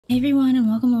Hey everyone, and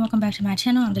welcome back to my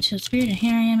channel. I'm the Chill Spirit, and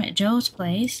here I am at Joe's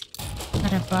place.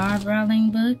 Got a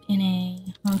brawling book and a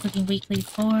home cooking weekly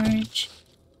forge.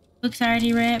 Books I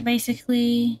already read,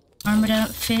 basically. Armored up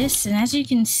fists, and as you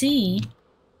can see,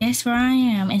 guess where I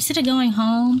am. Instead of going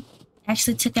home, I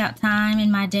actually took out time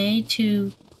in my day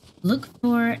to look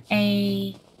for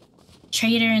a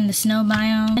trader in the snow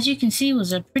biome. As you can see,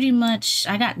 was a pretty much,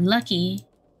 I got lucky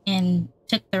and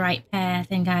took the right path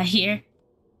and got here.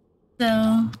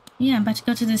 So, yeah, I'm about to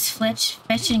go to this fetch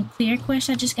and clear quest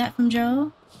I just got from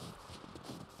Joe.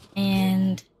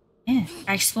 And, yeah,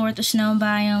 I explored the snow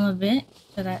biome a bit,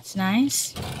 so that's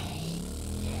nice.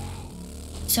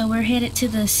 So we're headed to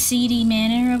the Seedy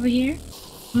Manor over here.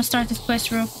 I'm gonna start this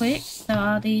quest real quick. So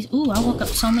all these... Ooh, I woke up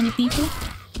so many people.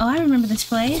 Oh, I remember this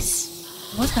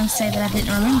place. I was gonna say that I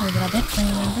didn't remember, but I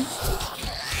definitely remember.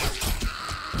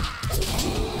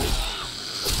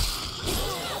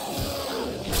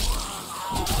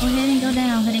 Go ahead and go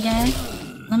down, hoodie guy.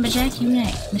 Lumberjack, you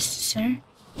next, Mr. Sir.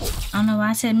 I don't know why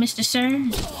I said Mr. Sir.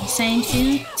 The same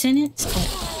sentence,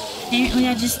 but apparently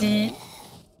I just did.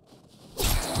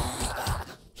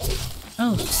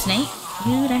 Oh, snake.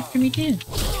 Dude, after me too.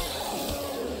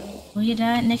 Well, you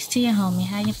died next to your homie.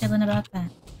 How you feeling about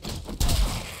that?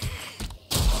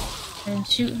 And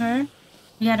shoot her.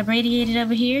 We got a radiated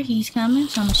over here. He's coming,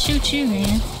 so I'm gonna shoot you,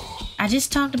 man. I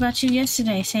just talked about you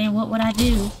yesterday, saying what would I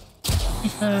do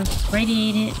if a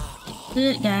radiated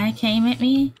good guy came at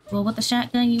me. Well, with the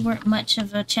shotgun, you weren't much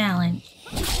of a challenge.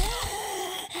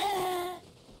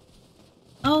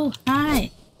 Oh, hi.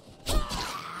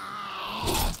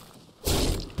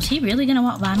 Was he really gonna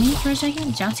walk by me for a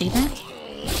second? Did y'all see that?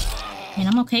 I mean,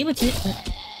 I'm okay with it,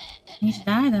 but he needs to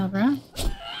die though, bro.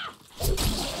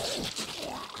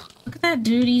 Look at that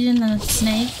dude eating the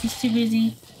snake. He's too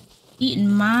busy eating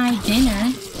my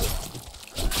dinner.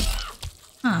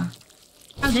 Huh.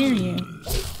 How dare you?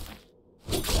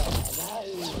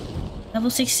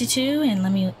 Level 62, and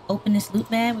let me open this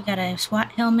loot bag. We got a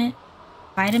SWAT helmet,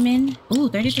 vitamin, ooh,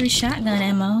 33 shotgun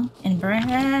ammo, and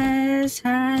brass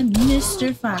high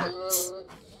Mr. Fox.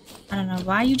 I don't know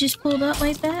why you just pulled up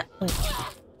like that, but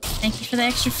thank you for the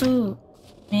extra food,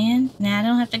 man. Now I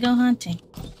don't have to go hunting.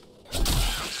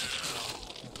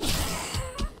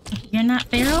 You're not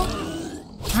feral?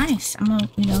 Nice. I'm gonna,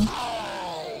 you know,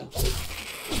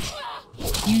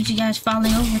 use you guys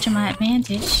falling over to my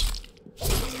advantage.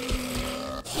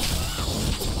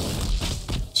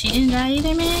 She didn't die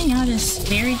either, man? Y'all just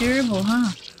very durable,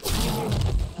 huh?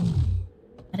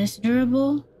 Not as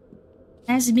durable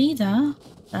as me, though.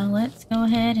 So let's go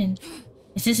ahead and...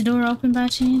 Is this door open by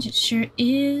chance? It sure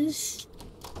is.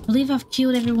 I believe I've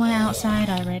killed everyone outside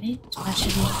already, so I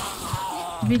should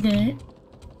be good.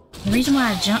 The reason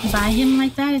why I jumped by him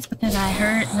like that is because I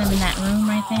heard them in that room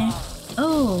right there.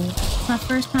 Oh, it's my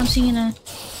first time seeing a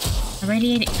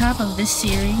radiated cop of this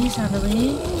series, I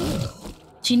believe.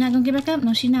 She not gonna get back up?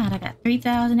 No, she not. I got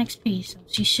 3,000 XP, so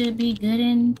she should be good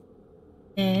and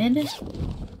dead.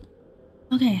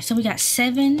 Okay, so we got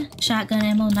 7 shotgun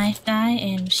ammo, knife guy,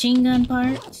 and machine gun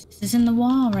parts. This is in the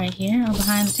wall right here, or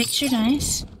behind the picture.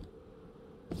 Nice.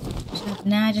 So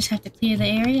now I just have to clear the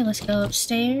area. Let's go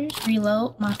upstairs,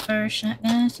 reload my first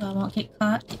shotgun so I won't get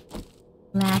caught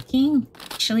lacking.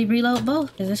 Actually reload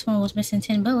both, because this one was missing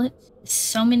 10 bullets.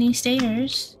 So many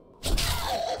stairs. Go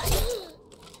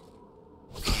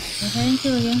ahead and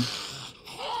kill you.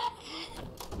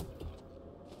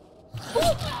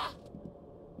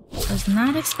 Was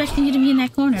not expecting you to be in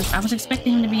that corner. I was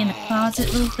expecting him to be in the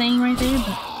closet little thing right there,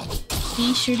 but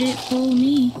he sure did fool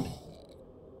me.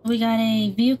 We got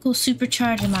a vehicle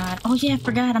supercharger mod. Oh yeah, I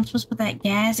forgot. I'm supposed to put that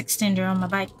gas extender on my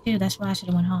bike too. That's why I should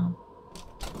have went home.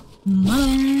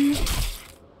 Mother.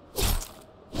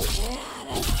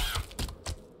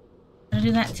 I'll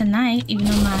do that tonight, even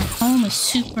though my home is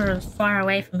super far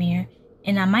away from here.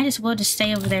 And I might as well just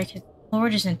stay over there because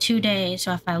Forge is in 2 days.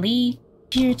 So if I leave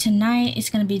here tonight, it's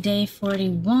going to be day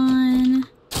 41.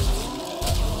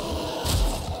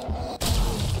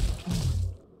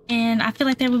 And I feel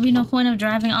like there would be no point of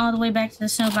driving all the way back to the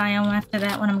snow biome after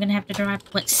that when I'm going to have to drive,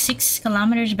 what, 6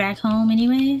 kilometers back home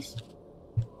anyways?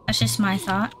 That's just my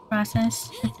thought process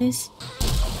with this.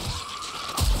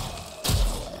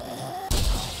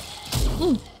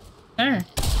 Ooh, sir.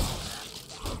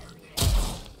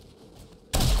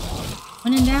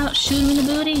 When in doubt, shoot him in the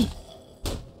booty.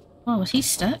 Oh, was he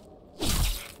stuck?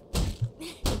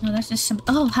 No, that's just some...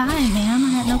 Oh, hi, ma'am. I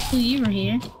had no clue you were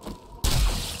here.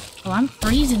 Oh, I'm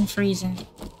freezing.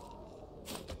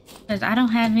 Because I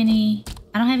don't have any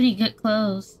good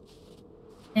clothes.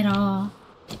 At all.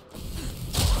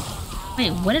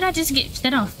 Wait, what did I just get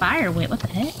set on fire with? What the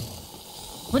heck?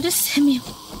 What just sent me...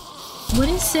 What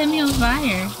is set me on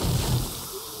fire?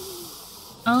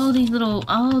 Oh, these little...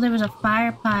 Oh, there was a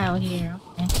fire pile here.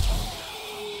 Okay.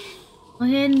 Go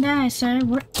ahead and die, sir.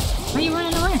 Why are you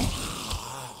running away?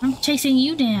 I'm chasing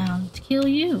you down to kill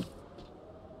you.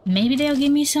 Maybe they'll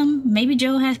give me some. Maybe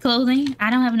Joe has clothing.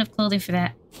 I don't have enough clothing for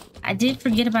that. I did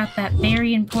forget about that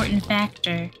very important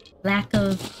factor. Lack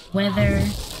of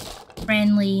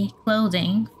weather-friendly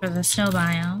clothing for the snow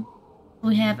biome.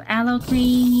 We have aloe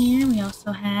cream here. We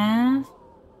also have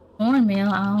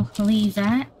cornmeal. I'll leave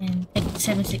that and take the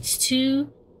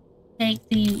 762. Take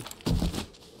the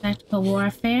tactical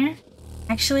warfare.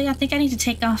 Actually, I think I need to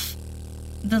take off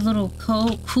the little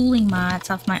cooling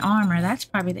mods off my armor. That's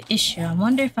probably the issue. I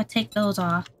wonder if I take those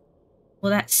off,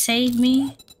 will that save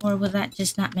me or will that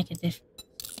just not make a difference?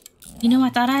 You know, I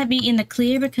thought I'd be in the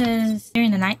clear because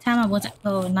during the nighttime I wasn't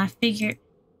cold, and I figured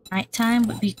nighttime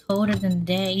would be colder than the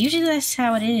day. Usually that's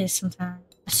how it is sometimes.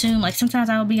 Assume like sometimes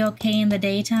I would be okay in the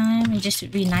daytime. It just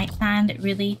would be nighttime that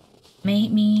really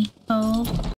made me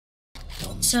cold.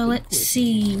 So let's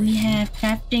see, we have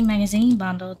crafting magazine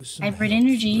bundle. Hybrid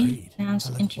energy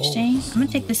sounds interesting. I'm gonna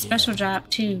take this special job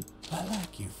too. I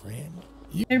like you, friend.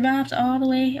 Trader Bob's all the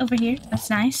way over here. That's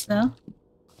nice though.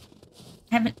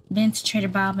 Haven't been to Trader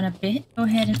Bob in a bit. Go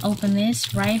ahead and open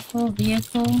this. Rifle,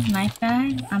 vehicle, knife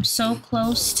bag. I'm so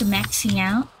close to maxing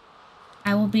out.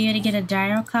 I will be able to get a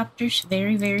gyrocopter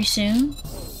very, very soon.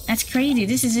 That's crazy.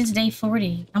 This is day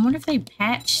 40. I wonder if they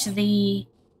patched the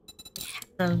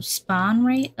spawn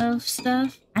rate of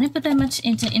stuff. I didn't put that much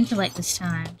into intellect this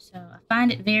time, so I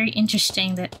find it very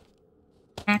interesting that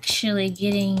actually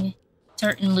getting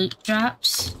certain loot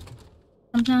drops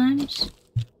sometimes.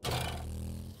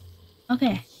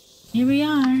 Okay, here we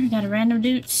are. Got a random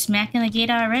dude smacking the gate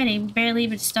already. We barely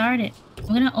even started. I'm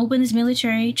gonna open this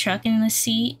military truck and let's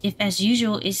see if, as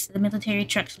usual, is the military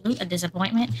truck's loot a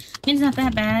disappointment. It's not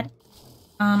that bad.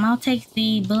 I'll take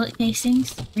the bullet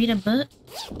casings. Read a book.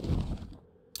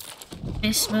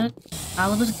 This book.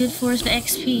 All it was good for is the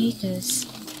XP, because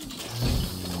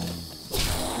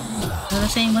the other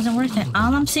thing wasn't worth it.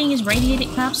 All I'm seeing is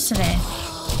radiated cops today.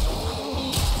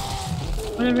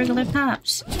 What are regular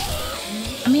cops?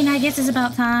 I mean, I guess it's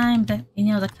about time that, you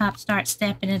know, the cops start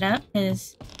stepping it up,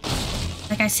 because,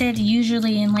 like I said,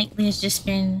 usually and lately it's just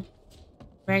been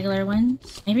regular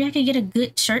ones. Maybe I could get a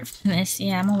good shirt from this.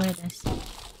 Yeah, I'm gonna wear this.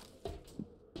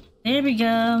 There we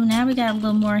go. Now we got a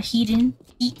little more heat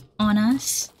on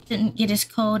us. Didn't get as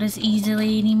cold as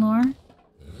easily anymore.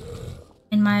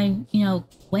 And my, you know,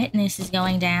 wetness is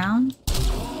going down.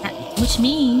 Which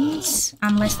means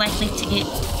I'm less likely to get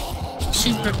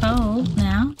super cold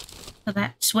now. So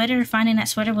that sweater, finding that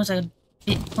sweater was a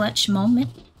bit clutch moment.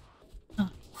 Oh,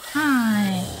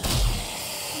 hi.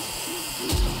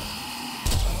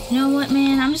 You know what,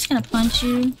 man? I'm just gonna punch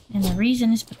you. And the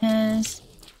reason is because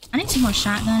I need some more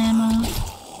shotgun ammo.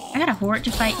 I got a horde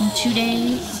to fight in 2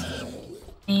 days.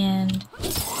 And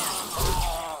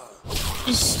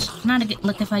just not a good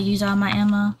look if I use all my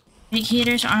ammo. Big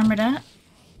hitters armored up.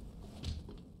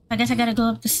 I guess I gotta go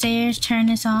up the stairs, turn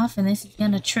this off, and this is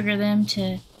gonna trigger them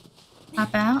to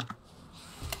pop out.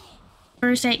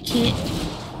 First aid kit.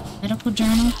 Medical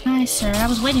journal. Hi, sir. I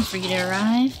was waiting for you to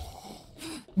arrive.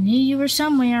 I knew you were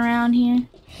somewhere around here.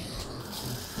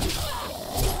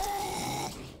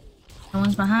 No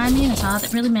one's behind me, that's all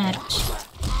that really matters.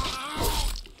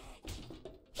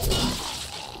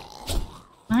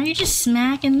 Why are you just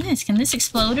smacking this? Can this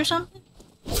explode or something?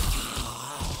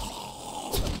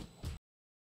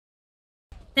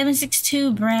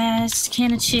 762 brass,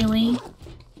 can of chili.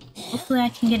 Hopefully I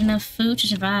can get enough food to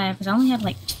survive, because I only have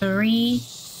like 3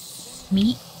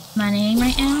 meat in my name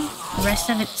right now. The rest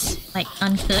of it's like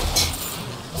uncooked.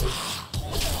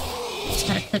 Just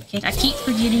gotta cook it. I keep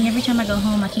forgetting, every time I go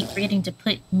home, I keep forgetting to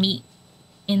put meat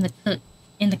in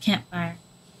the campfire.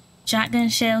 Shotgun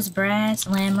shells, brass,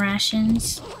 lamb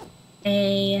rations,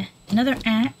 another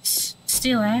axe,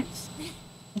 steel axe.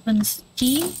 Open this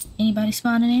key. Anybody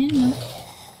spawning in? Nope.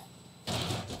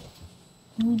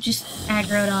 Who just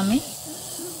aggroed on me?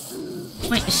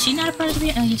 Wait, is she not a part of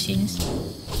the... Oh, yes, she is.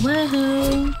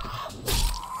 Woohoo!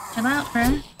 Chill out,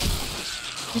 bruh.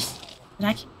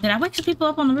 Did I wake some people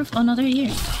up on the roof? Oh, no, they're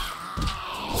here.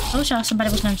 I told y'all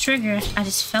somebody was gonna trigger. I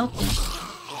just felt it.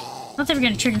 I thought they were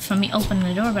gonna trigger from me opening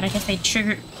the door, but I guess they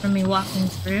triggered from me walking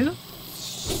through.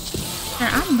 Sir,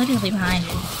 I'm literally behind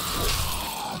you.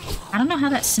 I don't know how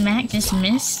that smack just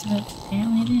missed, but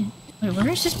apparently it did. Wait, where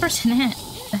is this person at?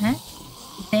 What the heck?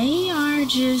 They are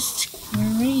just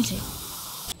crazy.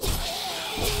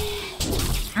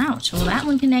 Ouch. Well, that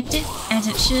one connected, as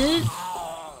it should.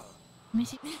 Let me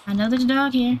see. I know there's a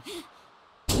dog here.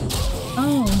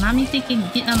 Oh, Not me thinking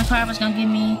getting on the car was gonna give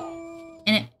me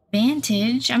an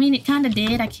advantage. I mean, it kind of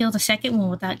did. I killed the second one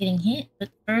without getting hit, but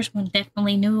the first one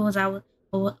definitely knew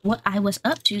what I was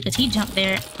up to because he jumped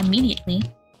there immediately.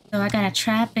 So I got a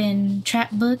trap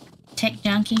book, tech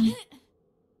junkie.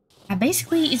 I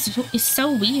basically, it's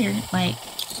so weird. Like,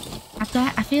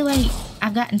 I feel like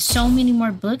I've gotten so many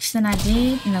more books than I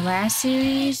did in the last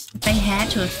series. They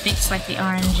had to have fixed like the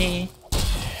RNG.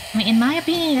 I mean, in my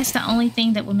opinion, that's the only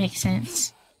thing that would make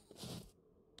sense.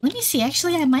 Let me see.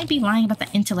 Actually, I might be lying about the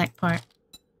intellect part.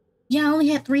 Yeah, I only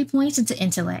had 3 points into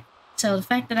intellect. So the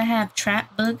fact that I have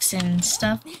trap books and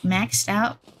stuff maxed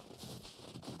out,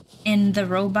 and the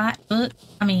robot book,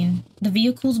 I mean, the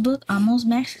vehicles book almost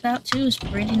maxed out too, is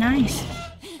pretty nice.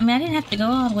 I mean, I didn't have to go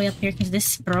all the way up here because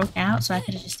this broke out, so I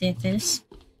could have just did this.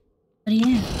 But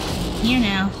yeah, here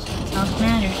now. That's all that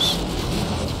matters.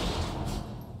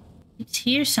 It's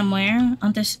here somewhere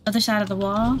on this other side of the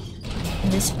wall. In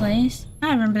this place.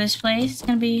 I remember this place. It's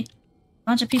gonna be a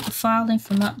bunch of people falling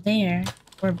from up there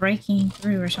or breaking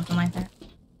through or something like that.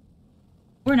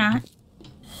 Or not.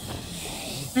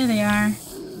 There they are.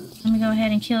 Let me go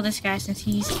ahead and kill this guy since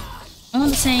he's on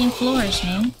the same floor as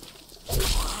me.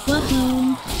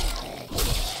 Woohoo!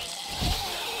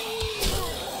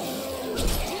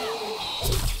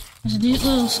 There's a dude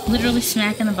literally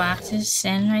smacking the boxes,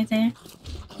 standing right there.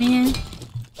 Man.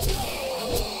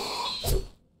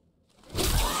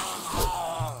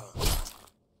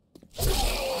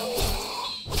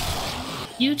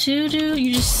 You too, dude?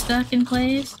 You just stuck in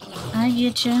place? I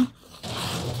get you.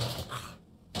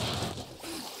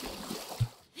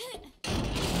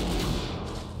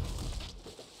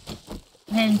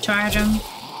 Go ahead and charge him.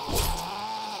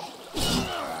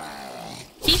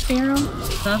 He feral.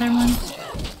 The other one?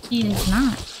 He is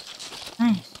not.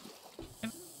 Nice.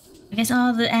 I guess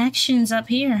all the action's up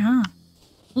here, huh?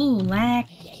 Ooh, lag.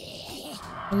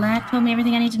 The lag told me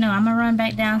everything I need to know. I'm gonna run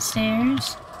back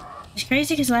downstairs. It's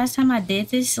crazy because last time I did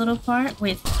this little part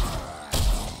with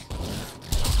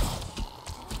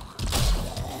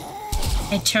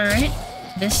a turret,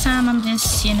 this time I'm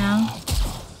just, you know,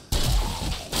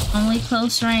 only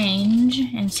close range,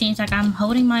 and it seems like I'm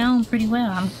holding my own pretty well.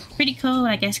 I'm pretty cold,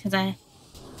 I guess, because I'm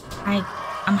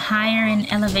higher in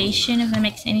elevation, if that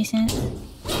makes any sense.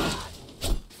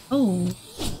 Oh,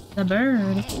 the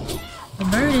bird. The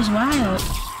bird is wild.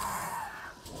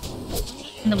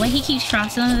 And the way he keeps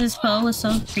crossing under this pole is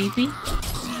so creepy.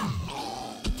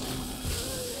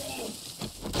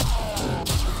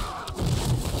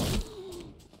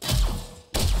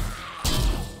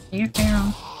 You're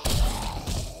feral.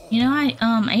 You know, I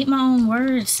ate my own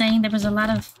words saying there was a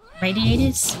lot of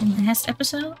radiators in the last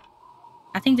episode.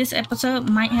 I think this episode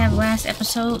might have last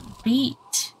episode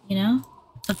beat, you know?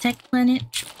 So tech planet,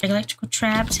 electrical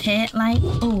traps, headlight.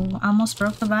 Oh, almost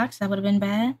broke the box. That would have been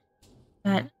bad.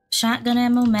 Got shotgun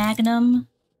ammo, magnum,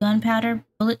 gunpowder,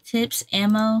 bullet tips,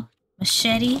 ammo,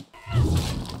 machete.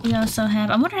 We also have...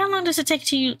 I wonder how long does it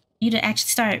take you to actually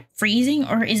start freezing,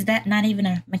 or is that not even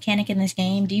a mechanic in this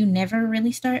game? Do you never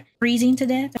really start freezing to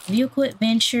death? Vehicle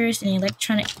adventures and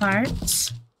electronic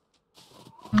parts.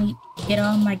 Let me get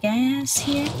all my gas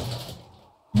here.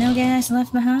 No gas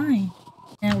left behind.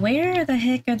 Now, where the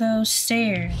heck are those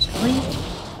stairs?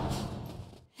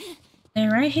 They're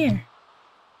right here.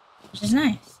 Which is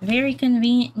nice. Very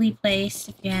conveniently placed,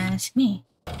 if you ask me.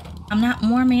 I'm not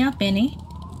warming up any.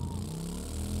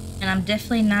 And I'm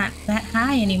definitely not that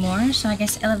high anymore, so I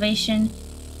guess elevation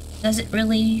doesn't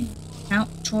really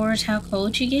count towards how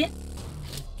cold you get.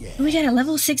 We got a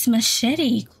level 6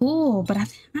 machete. Cool, but I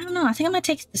don't know. I think I'm gonna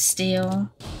take the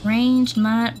steel. Ranged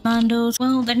mod bundles.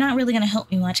 Well, they're not really gonna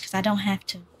help me much because I don't have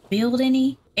to build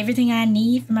any. Everything I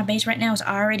need for my base right now is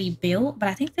already built, but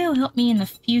I think they'll help me in the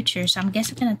future, so I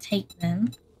guess I'm gonna take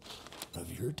them.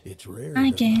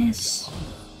 I guess.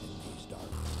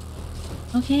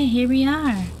 Okay, here we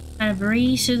are. Gotta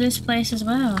breeze through this place as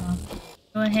well.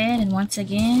 Go ahead and once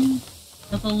again,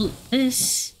 double loot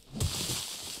this.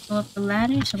 Go up the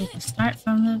ladder so we can start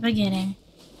from the beginning.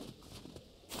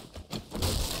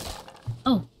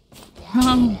 Oh,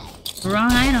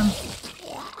 wrong item.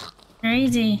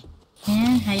 Crazy.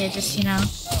 Man, how you just, you know,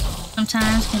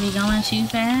 sometimes can be going too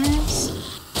fast.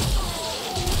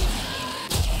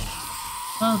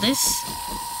 Whoa, this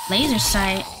laser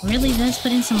sight really does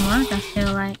put in some work, I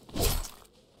feel like.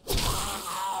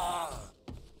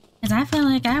 Because I feel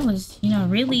like I was, you know,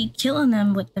 really killing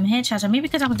them with them headshots. Or maybe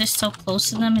because I was just so close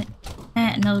to them, I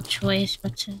had no choice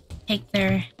but to take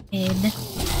their head.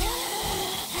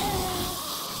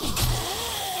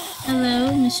 Hello,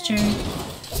 Mr.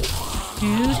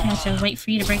 Dude. Have to wait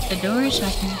for you to break the door so I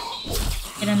can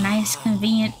get a nice,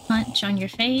 convenient punch on your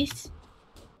face.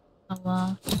 Oh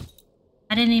well.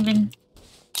 I didn't even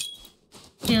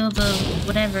kill the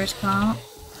whatever it's called.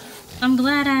 I'm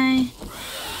glad I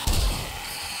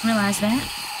realized that.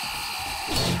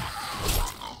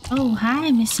 Oh,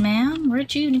 hi, Miss Ma'am.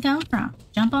 Where'd you come from?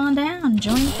 Jump on down.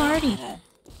 Join the party.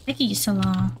 Taking you so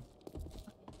long.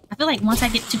 I feel like once I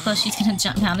get too close, she's gonna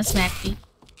jump down to smack me.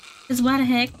 Because why the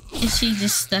heck is she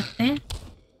just stuck there?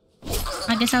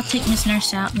 I guess I'll take Miss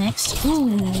Nurse out next. Ooh,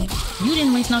 you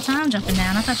didn't waste no time jumping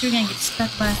down. I thought you were gonna get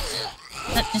stuck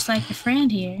just like your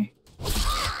friend here.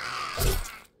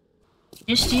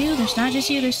 Just you? There's not just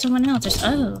you, there's someone else.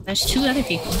 There's two other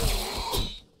people.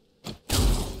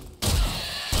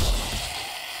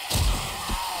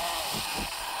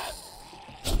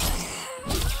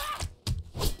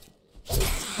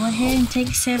 Go ahead and take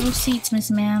several seats,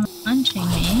 Miss Ma'am. Punching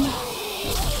me.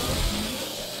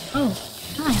 Oh,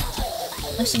 hi.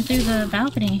 Listen through the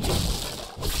balcony.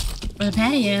 Or the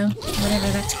patio, whatever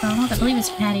that's called. I believe it's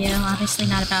a patio, obviously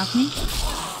not a balcony.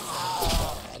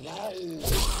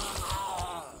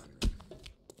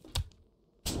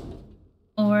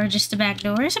 Or just a back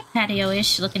door. It's a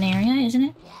patio-ish looking area, isn't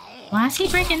it? Why is he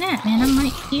breaking that, man? I'm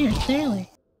right here, clearly.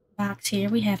 Box here,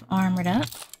 we have armored up.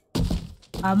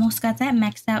 Almost got that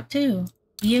maxed out too.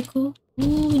 Vehicle.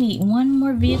 Ooh, we need one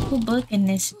more vehicle book in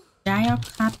this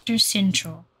Gyrocopter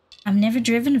Central. I've never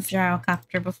driven a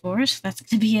gyrocopter before, so that's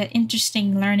going to be an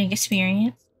interesting learning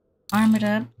experience. Armored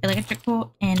up,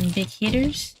 electrical, and big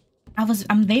hitters.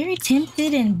 I'm very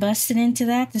tempted and busted into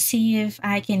that to see if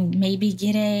I can maybe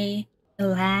get the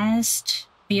last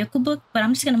vehicle book, but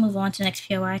I'm just going to move on to the next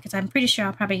POI because I'm pretty sure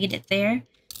I'll probably get it there.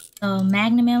 So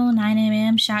Magnum ammo,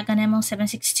 9mm, shotgun ammo,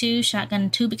 7.62,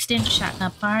 shotgun tube extender,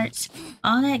 shotgun parts,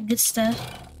 all that good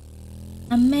stuff.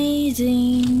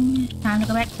 Amazing. Time to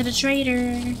go back to the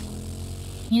trader.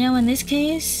 You know, in this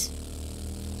case,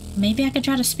 maybe I could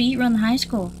try to speed run the high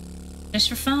school. Just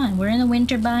for fun. We're in the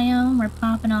winter biome. We're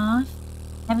popping off.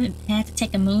 Haven't had to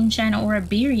take a moonshine or a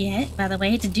beer yet, by the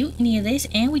way, to do any of this.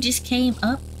 And we just came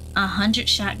up 100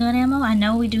 shotgun ammo. I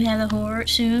know we do have the horde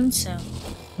soon, so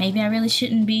maybe I really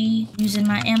shouldn't be using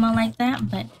my ammo like that,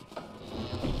 but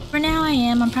for now I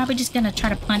am. I'm probably just gonna try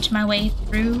to punch my way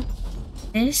through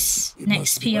this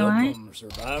next POI.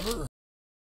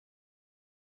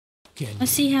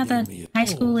 Let's see how the high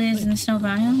school is in the snow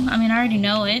biome. I mean, I already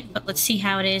know it, but let's see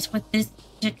how it is with this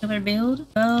particular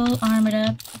build. Go, armored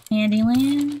up,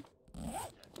 Candyland.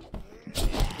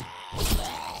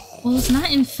 Well, it's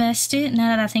not infested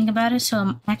now that I think about it, so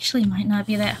it actually might not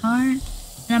be that hard.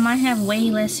 And I might have way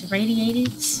less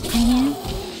radiateds in here.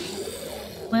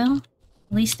 Well,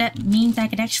 at least that means I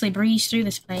could actually breeze through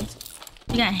this place.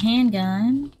 We got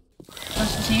handgun.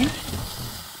 What is here?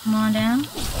 Come on down.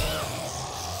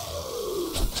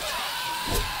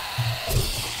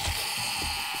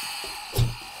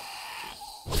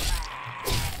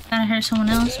 Thought I heard someone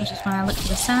else, which is why I looked to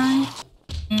the side.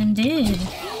 And did.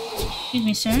 Excuse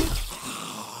me, sir.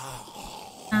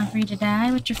 Time for you to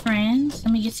die with your friends.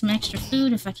 Let me get some extra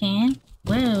food if I can.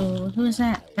 Whoa, who is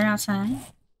that? They're outside.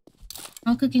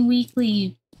 I'm cooking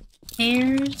weekly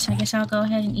pears. I guess I'll go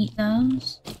ahead and eat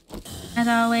those. As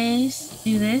always,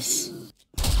 do this.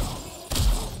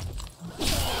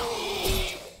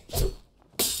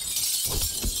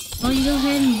 Well, you go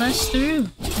ahead and bust through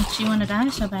since you want to die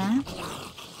so bad.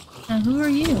 So who are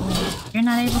you? You're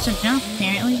not able to jump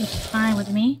apparently, which is fine with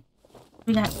me.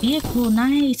 We got vehicle,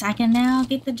 nice. I can now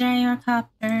get the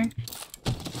gyrocopter.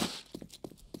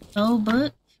 Gold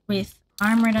book with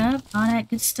armored up, all that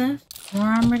good stuff. More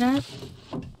armored up.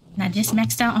 And I just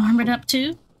maxed out armored up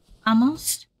too.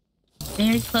 Almost.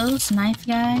 Very close. Knife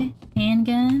guy.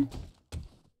 Handgun.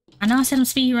 I know I said I'm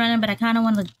speed running, but I kind of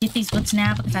want to get these books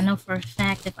now because I know for a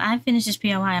fact if I finish this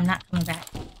POI, I'm not coming back.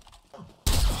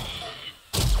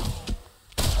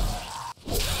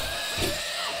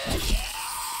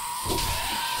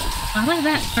 Why was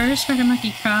that first murder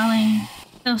monkey crawling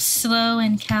so slow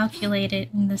and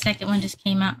calculated and the second one just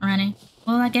came out running?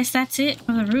 Well, I guess that's it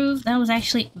for the roof. That was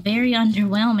actually very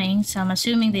underwhelming, so I'm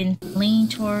assuming they lean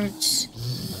towards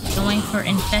going for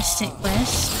infested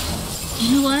quest.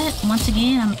 You know what? Once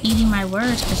again, I'm eating my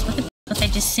words because look at what they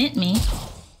just sent me.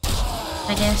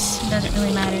 I guess it doesn't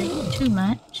really matter too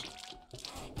much.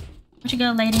 Where'd you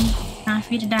go, lady? Time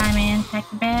for you to die, man.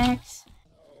 Pack your bags.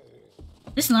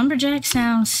 This lumberjack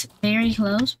sounds very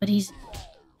close, but he's...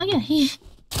 Oh yeah, he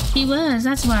was.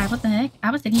 That's why. What the heck?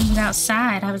 I was thinking he was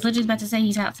outside. I was literally about to say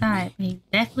he's outside, but he's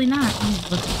definitely not.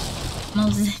 He's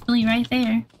most definitely right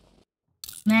there.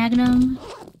 Magnum.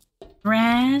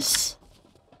 Brass.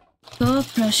 Gold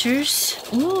crushers.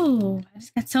 Ooh, I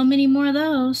just got so many more of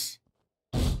those.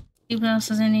 See what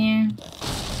else is in here.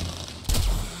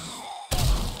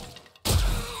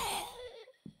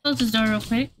 Close this door real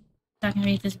quick so I can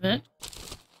read this book.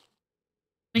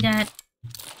 We got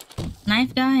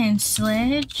Knife Guy and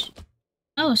Sledge.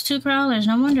 Oh, it's 2 crawlers.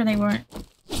 No wonder they weren't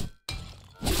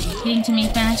getting to me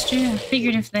faster. I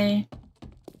figured if they...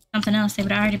 something else, they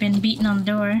would have already been beating on the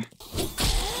door.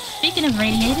 Speaking of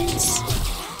radiateds,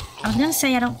 I was gonna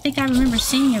say I don't think I remember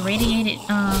seeing a radiated,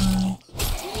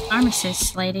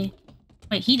 pharmacist lady.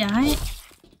 Wait, he died?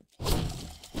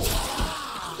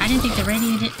 I didn't think the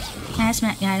radiated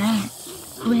hazmat guy died.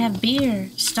 We have beer,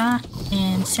 stock,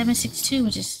 and 762,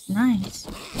 which is nice.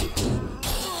 Go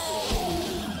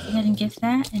ahead and get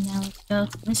that, and now let's go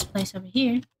to this place over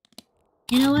here.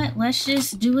 You know what? Let's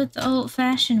just do it the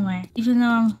old-fashioned way. Even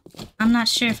though I'm not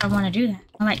sure if I want to do that.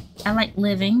 I like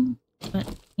living, but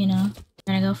you know,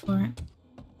 gotta go for it.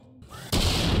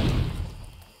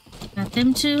 Got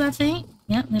them 2, I think.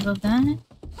 Yep, they both died.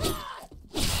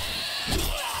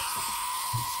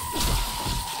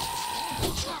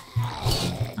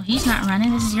 Oh, he's not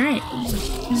running. This is great.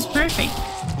 This is perfect.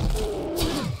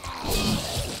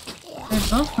 They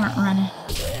both weren't running.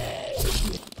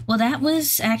 Well, that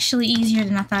was actually easier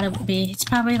than I thought it would be. It's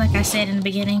probably like I said in the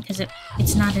beginning because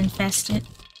it's not infested.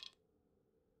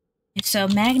 So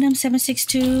Magnum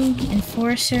 762,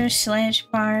 Enforcer, Sledge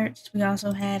parts. We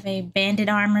also have a Bandit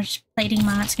Armor plating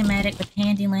mod schematic with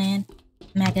Handyland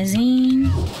magazine,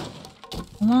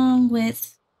 along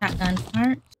with shotgun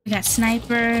parts. We got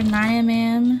Sniper,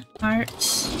 9mm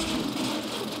parts,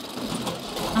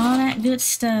 all that good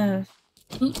stuff.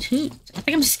 Hoot toot. I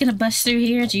think I'm just gonna bust through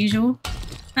here as usual.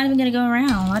 Not even gonna go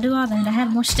around. Why do all that? I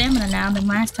have more stamina now than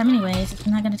last time anyways. It's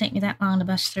not gonna take me that long to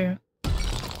bust through.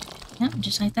 Yep,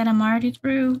 just like that, I'm already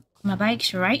through. My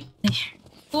bike's right there.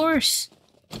 Of course.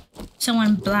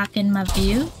 Someone blocking my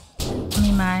view. I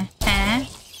mean, my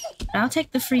path. But I'll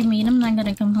take the free meat. I'm not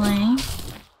gonna complain.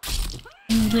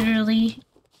 You literally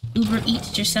Uber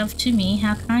Eats yourself to me.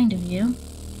 How kind of you.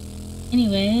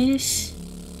 Anyways.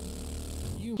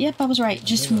 Yep, I was right.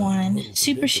 Just one.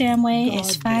 Super Shamway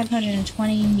is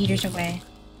 520 meters away.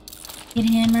 Get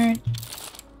hammered.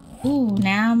 Ooh,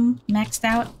 now I'm maxed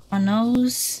out on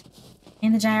those.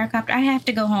 In the gyrocopter. I have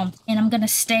to go home. And I'm gonna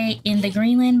stay in the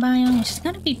Greenland biome, which is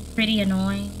gonna be pretty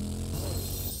annoying.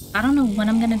 I don't know what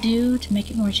I'm gonna do to make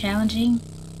it more challenging.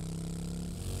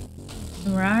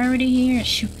 We're already here at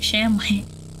Super Shamway.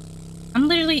 I'm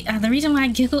literally... the reason why I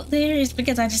giggled there is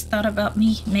because I just thought about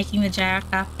me making the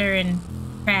gyrocopter and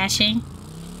crashing.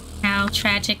 How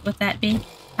tragic would that be?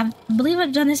 I believe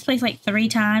I've done this place like 3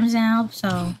 times now,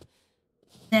 so...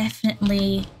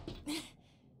 definitely...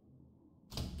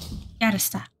 gotta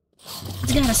stop.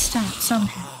 It's gotta stop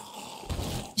somehow.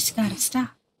 Just gotta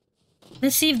stop.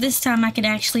 Let's see if this time I can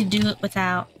actually do it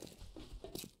without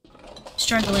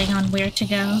struggling on where to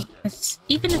go. Because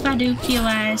even if I do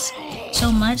POIs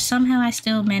so much, somehow I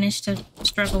still manage to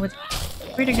struggle with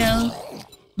where to go.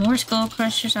 More skull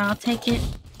crushers, I'll take it.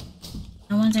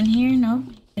 No one's in here? Nope.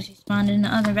 Because he spawned in the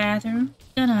other bathroom.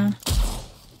 Gonna...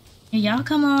 hey, y'all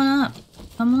come on up.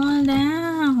 Come on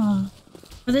down.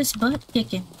 For this butt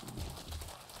kicking.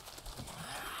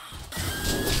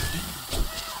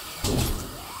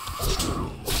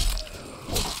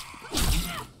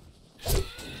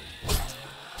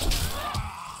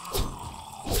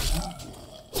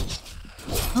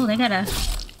 Oh, they got a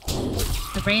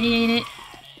radiated.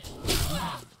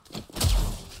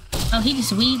 Oh, he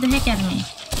just weaved the heck out of me.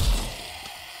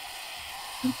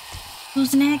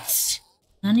 Who's next?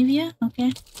 None of you?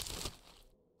 Okay.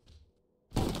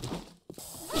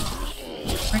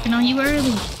 Working on you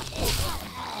early.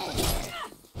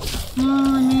 Come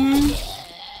on, man.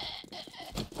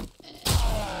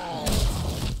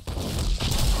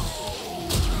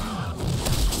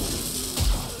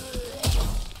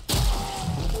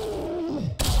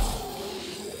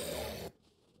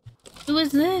 Who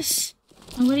is this?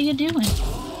 And what are you doing?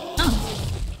 Oh,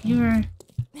 you're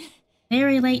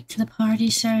very late to the party,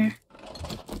 sir.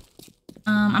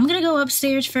 I'm gonna go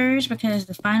upstairs first because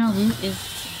the final loot is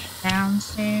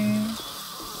downstairs.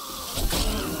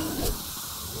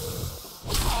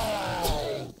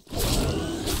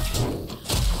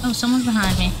 Oh, someone's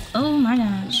behind me. Oh my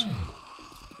gosh.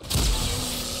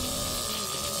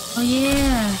 Oh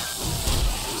yeah.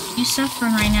 You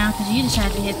suffering right now because you just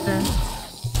had to hit the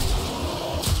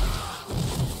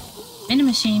vending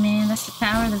machine, man. That's the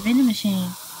power of the vending machine.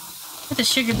 Put the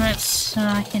sugar butts so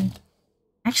I can...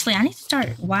 actually, I need to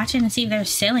start watching and see if they're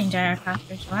selling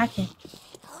gyrocopters so I can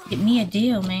get me a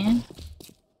deal, man.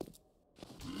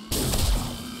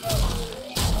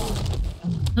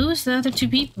 Who is the other 2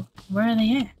 people? Where are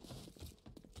they at?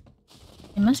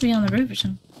 They must be on the roof or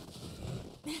something.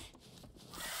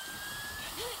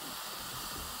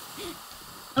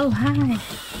 Oh, hi.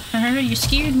 I heard you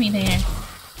scared me there.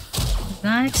 Was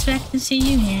not expecting to see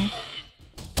you here.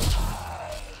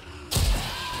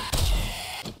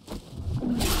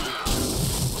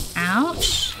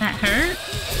 Ouch. That hurt.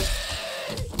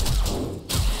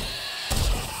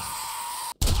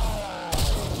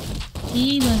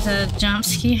 He was a jump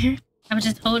scare. I was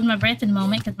just holding my breath in a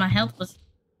moment because my health was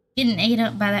getting ate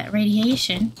up by that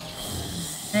radiation.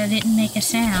 That didn't make a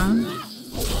sound.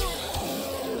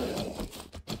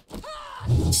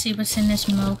 Let's see what's in this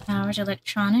Mo Powers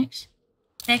Electronics.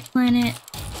 Tech Planet.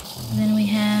 And then we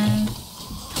have...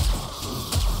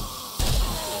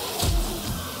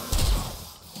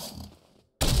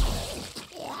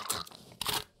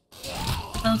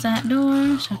 close that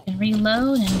door so I can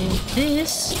reload and do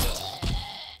this.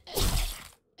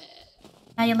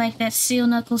 How you like that seal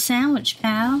knuckle sandwich,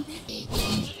 pal?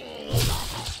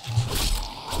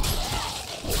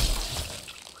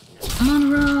 I'm on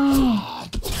a roll.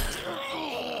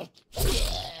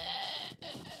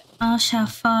 All shall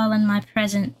fall in my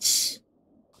presence.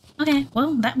 Okay,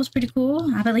 well, that was pretty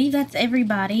cool. I believe that's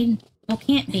everybody. Well,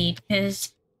 can't be,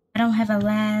 because I don't have a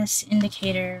last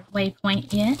indicator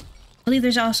waypoint yet. I believe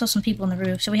there's also some people on the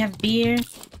roof. So we have beer,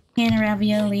 can of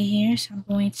ravioli here. So I'm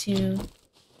going to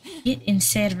get in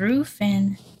said roof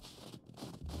and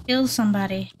kill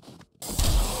somebody.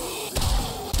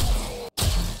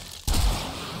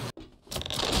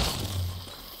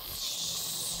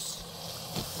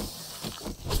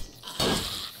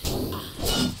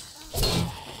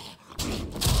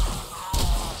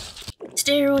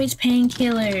 Steroids,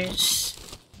 painkillers,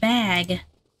 bag,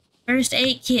 first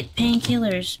aid kit,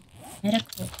 painkillers,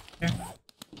 medical. So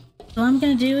what I'm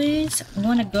gonna do is I'm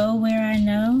gonna go where I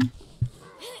know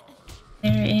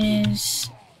there is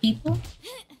people,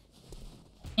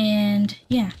 and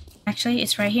yeah, actually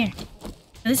it's right here. So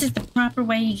this is the proper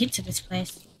way you get to this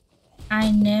place.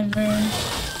 I never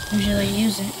usually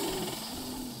use it.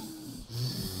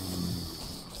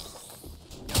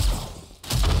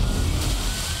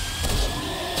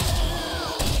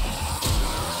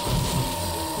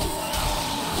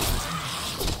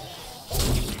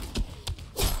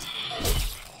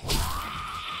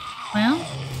 Well,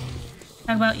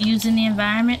 talk about using the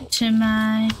environment to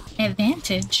my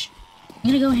advantage. I'm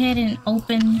gonna go ahead and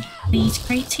open these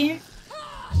crates here.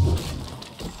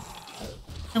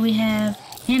 So we have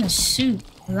and a soup.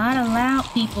 A lot of loud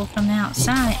people from the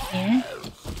outside here.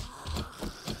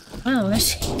 Whoa,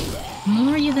 there's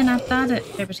more of you than I thought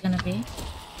that there was gonna be.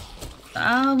 So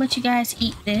I'll let you guys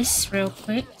eat this real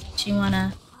quick if you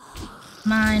wanna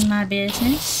mind my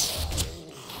business.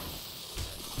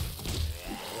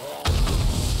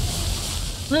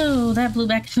 Whoa, that blew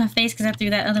back in my face because I threw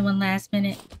that other one last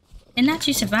minute. And not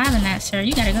you surviving that, sir.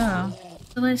 You gotta go.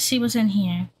 So let's see what's in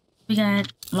here. We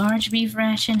got large beef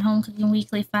ration, home cooking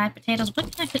weekly, 5 potatoes.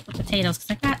 What can I cook with potatoes?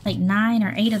 Because I got like 9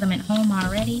 or 8 of them at home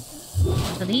already.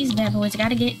 So these bad boys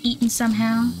gotta get eaten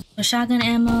somehow. So shotgun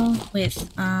ammo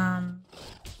with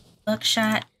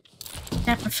buckshot,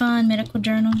 tap for fun, medical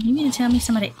journal. You mean to tell me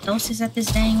somebody else is at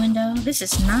this dang window? This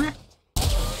is not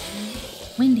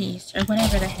Wendy's or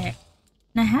whatever the heck.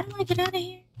 Now, how do I get out of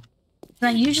here?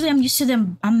 Like, usually I'm used to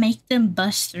them, I make them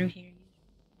bust through here.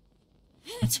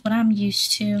 That's what I'm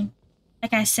used to.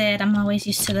 Like I said, I'm always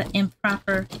used to the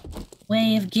improper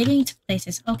way of getting to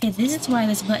places. Okay, this is why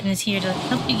this button is here, to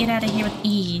help you get out of here with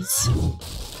ease.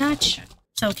 Gotcha.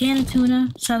 So, can of tuna,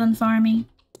 southern farming,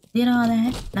 did all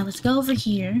that. Now, let's go over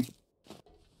here.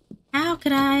 How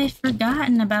could I have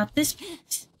forgotten about this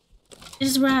place? This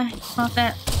is where I fought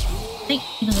that, I think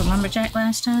he was a lumberjack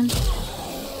last time.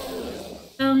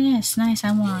 Oh yes, nice,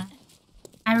 I won.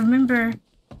 I remember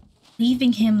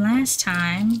leaving him last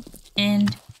time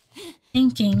and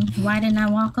thinking, why didn't I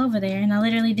walk over there? And I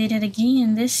literally did it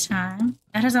again this time.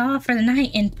 That is all for the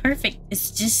night, and perfect. It's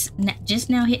just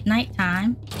now hit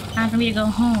nighttime. Time for me to go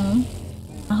home.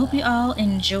 I hope you all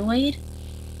enjoyed.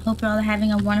 I hope you all are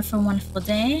having a wonderful, wonderful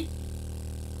day.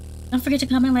 Don't forget to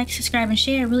comment, like, subscribe, and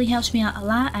share. It really helps me out a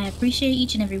lot. I appreciate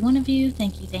each and every one of you.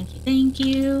 Thank you, thank you, thank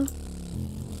you.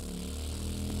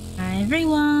 Bye,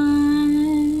 everyone.